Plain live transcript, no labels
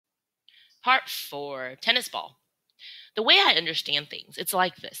Part 4, tennis ball. The way I understand things, it's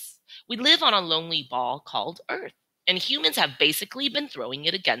like this. We live on a lonely ball called Earth, and humans have basically been throwing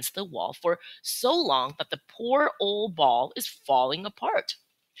it against the wall for so long that the poor old ball is falling apart.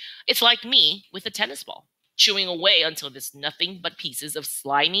 It's like me with a tennis ball, chewing away until there's nothing but pieces of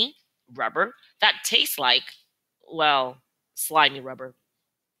slimy rubber that tastes like, well, slimy rubber.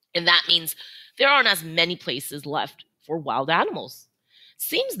 And that means there aren't as many places left for wild animals.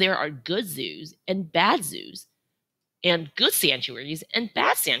 Seems there are good zoos and bad zoos, and good sanctuaries and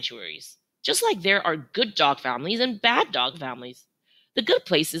bad sanctuaries. Just like there are good dog families and bad dog families. The good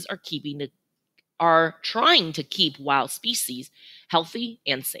places are trying to keep wild species healthy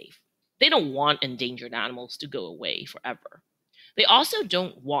and safe. They don't want endangered animals to go away forever. They also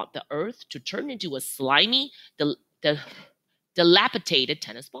don't want the earth to turn into a slimy, dilapidated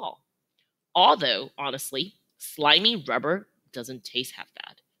tennis ball. Although, honestly, slimy rubber doesn't taste half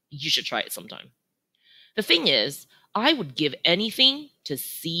bad. You should try it sometime. The thing is, I would give anything to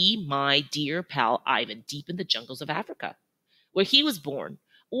see my dear pal Ivan deep in the jungles of Africa, where he was born,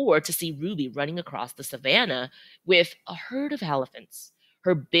 or to see Ruby running across the savannah with a herd of elephants,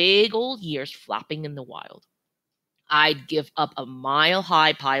 her big old ears flapping in the wild. I'd give up a mile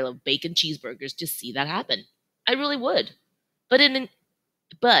high pile of bacon cheeseburgers to see that happen. I really would. But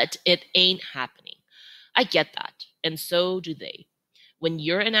it ain't happening. I get that, and so do they. When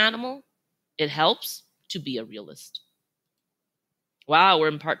you're an animal, it helps to be a realist. Wow, we're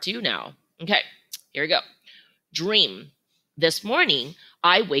in part 2 now. Okay, here we go. Dream. This morning,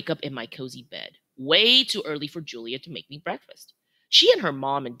 I wake up in my cozy bed, way too early for Julia to make me breakfast. She and her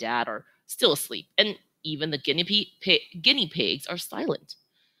mom and dad are still asleep, and even the guinea pigs are silent.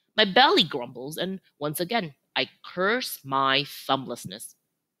 My belly grumbles, and once again, I curse my thumblessness.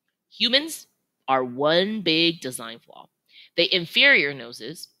 Humans are one big design flaw. They inferior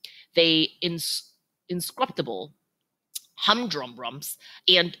noses, they inscrutable humdrum rumps,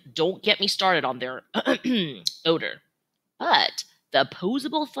 and don't get me started on their odor. But the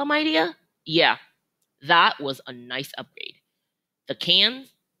opposable thumb idea? Yeah, that was a nice upgrade. The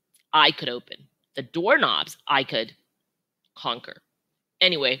cans I could open. The doorknobs I could conquer.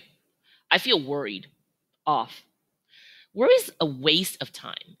 Anyway, I feel worried. Off. Worry's a waste of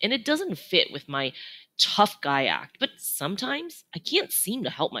time, and it doesn't fit with my tough guy act, but sometimes I can't seem to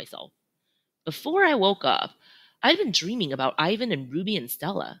help myself. Before I woke up, I'd been dreaming about Ivan and Ruby and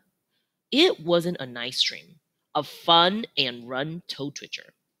Stella. It wasn't a nice dream, a fun and run toe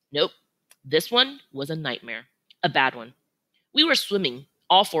twitcher. Nope, this one was a nightmare, a bad one. We were swimming,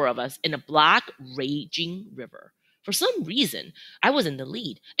 all four of us, in a black, raging river. For some reason, I was in the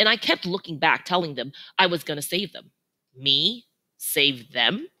lead, and I kept looking back, telling them I was going to save them. Me? Save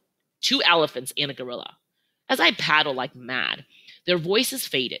them? Two elephants and a gorilla. As I paddled like mad, their voices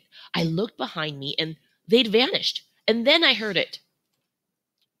faded. I looked behind me, and they'd vanished. And then I heard it,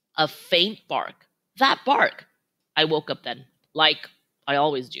 a faint bark. That bark. I woke up then, like I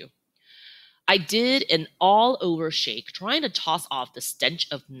always do. I did an all over shake, trying to toss off the stench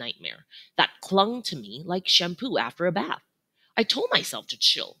of nightmare that clung to me like shampoo after a bath. I told myself to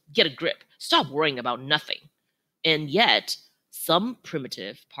chill, get a grip, stop worrying about nothing. And yet, some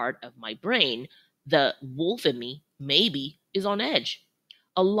primitive part of my brain, the wolf in me, maybe, is on edge.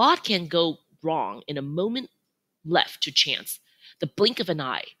 A lot can go wrong in a moment left to chance. The blink of an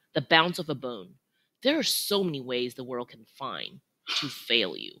eye, the bounce of a bone. There are so many ways the world can find to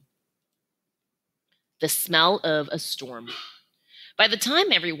fail you. The smell of a storm. By the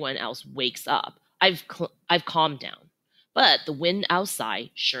time everyone else wakes up, I've calmed down. But the wind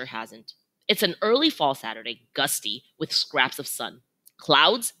outside sure hasn't. It's an early fall Saturday, gusty with scraps of sun.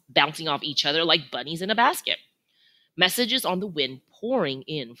 Clouds bouncing off each other like bunnies in a basket. Messages on the wind pouring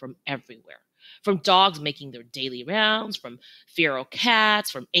in from everywhere. From dogs making their daily rounds, from feral cats,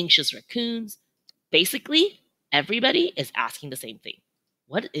 from anxious raccoons. Basically, everybody is asking the same thing.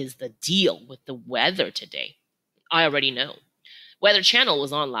 What is the deal with the weather today? I already know. Weather Channel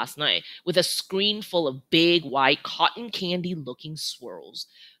was on last night with a screen full of big, white, cotton candy looking swirls.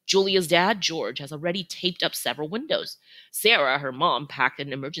 Julia's dad, George, has already taped up several windows. Sarah, her mom, packed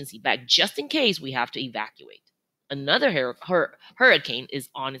an emergency bag just in case we have to evacuate. Another hurricane is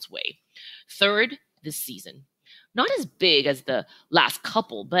on its way. Third this season. Not as big as the last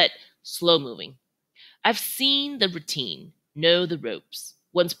couple, but slow moving. I've seen the routine, know the ropes.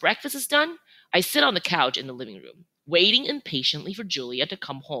 Once breakfast is done, I sit on the couch in the living room, waiting impatiently for Julia to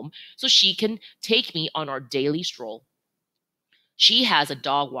come home so she can take me on our daily stroll. She has a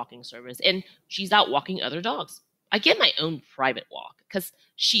dog walking service and she's out walking other dogs. I get my own private walk because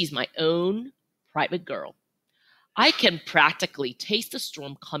she's my own private girl. I can practically taste the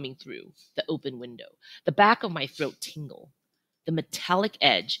storm coming through the open window, the back of my throat tingle, the metallic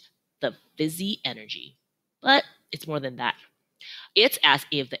edge, the fizzy energy. But it's more than that. It's as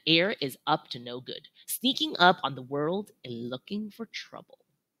if the air is up to no good, sneaking up on the world and looking for trouble.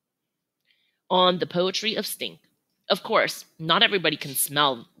 On the poetry of stink. Of course, not everybody can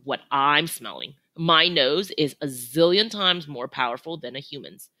smell what I'm smelling. My nose is a zillion times more powerful than a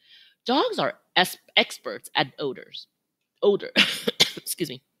human's. Dogs are experts at odors. Odor. Excuse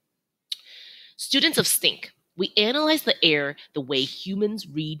me. Students of stink. We analyze the air the way humans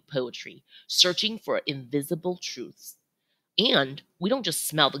read poetry, searching for invisible truths. And we don't just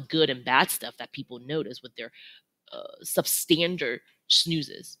smell the good and bad stuff that people notice with their substandard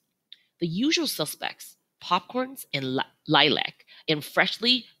snoozes. The usual suspects: popcorns and lilac and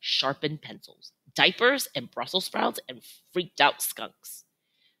freshly sharpened pencils, diapers and Brussels sprouts and freaked out skunks.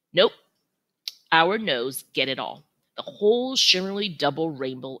 Nope, our nose get it all. The whole shimmery double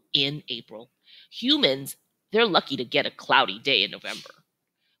rainbow in April. Humans, they're lucky to get a cloudy day in November.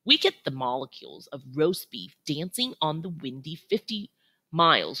 We get the molecules of roast beef dancing on the windy 50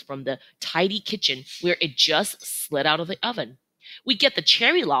 miles from the tidy kitchen where it just slid out of the oven. We get the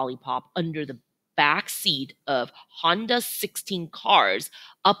cherry lollipop under the back seat of Honda 16 cars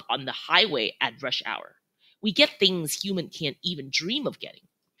up on the highway at rush hour. We get things human can't even dream of getting.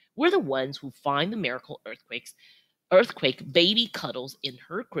 We're the ones who find the miracle earthquake baby cuddles in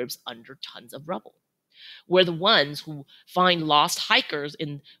her cribs under tons of rubble. We're the ones who find lost hikers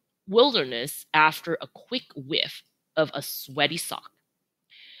in wilderness after a quick whiff of a sweaty sock.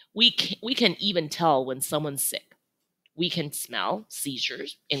 We can even tell when someone's sick. We can smell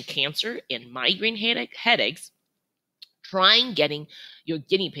seizures and cancer and migraine headaches. Trying getting your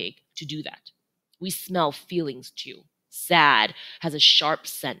guinea pig to do that. We smell feelings too. Sad has a sharp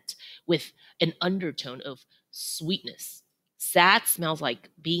scent with an undertone of sweetness. Sad smells like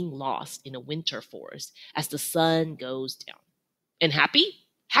being lost in a winter forest as the sun goes down. And happy?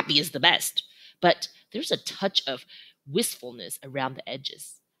 Happy is the best. But there's a touch of wistfulness around the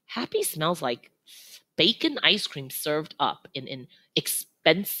edges. Happy smells like bacon ice cream served up in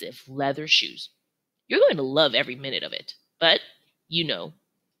expensive leather shoes. You're going to love every minute of it, but you know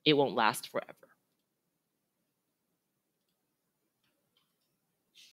it won't last forever.